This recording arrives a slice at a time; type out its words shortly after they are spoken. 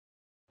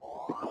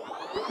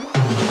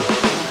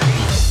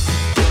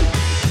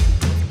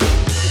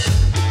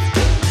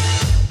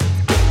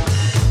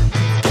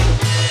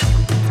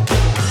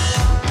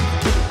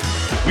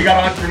We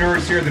got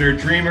entrepreneurs here that are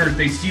dreamers.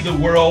 They see the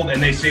world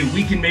and they say,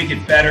 we can make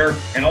it better.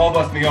 And all of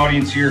us in the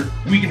audience here,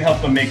 we can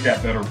help them make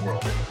that better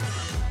world.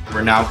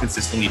 We're now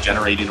consistently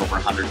generating over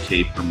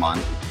 100K per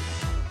month.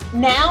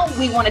 Now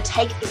we want to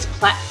take this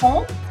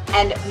platform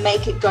and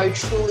make it go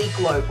truly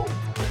global.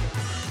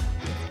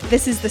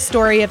 This is the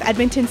story of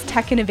Edmonton's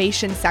tech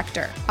innovation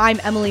sector.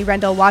 I'm Emily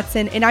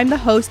Rendell-Watson, and I'm the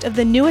host of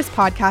the newest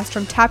podcast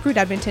from Taproot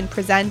Edmonton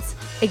presents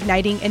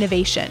Igniting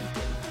Innovation.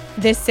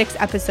 This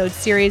 6-episode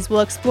series will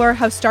explore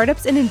how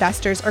startups and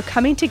investors are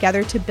coming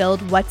together to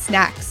build what's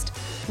next.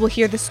 We'll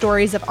hear the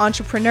stories of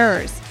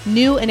entrepreneurs,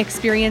 new and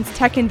experienced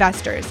tech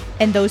investors,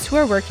 and those who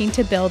are working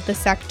to build the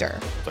sector.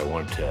 I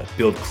wanted to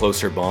build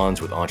closer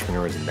bonds with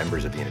entrepreneurs and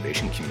members of the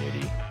innovation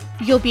community.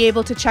 You'll be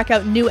able to check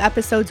out new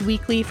episodes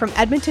weekly from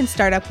Edmonton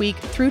Startup Week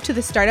through to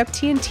the Startup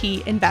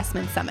TNT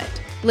Investment Summit.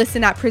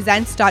 Listen at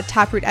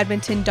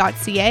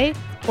presents.taprootedmonton.ca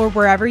or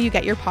wherever you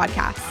get your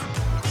podcasts.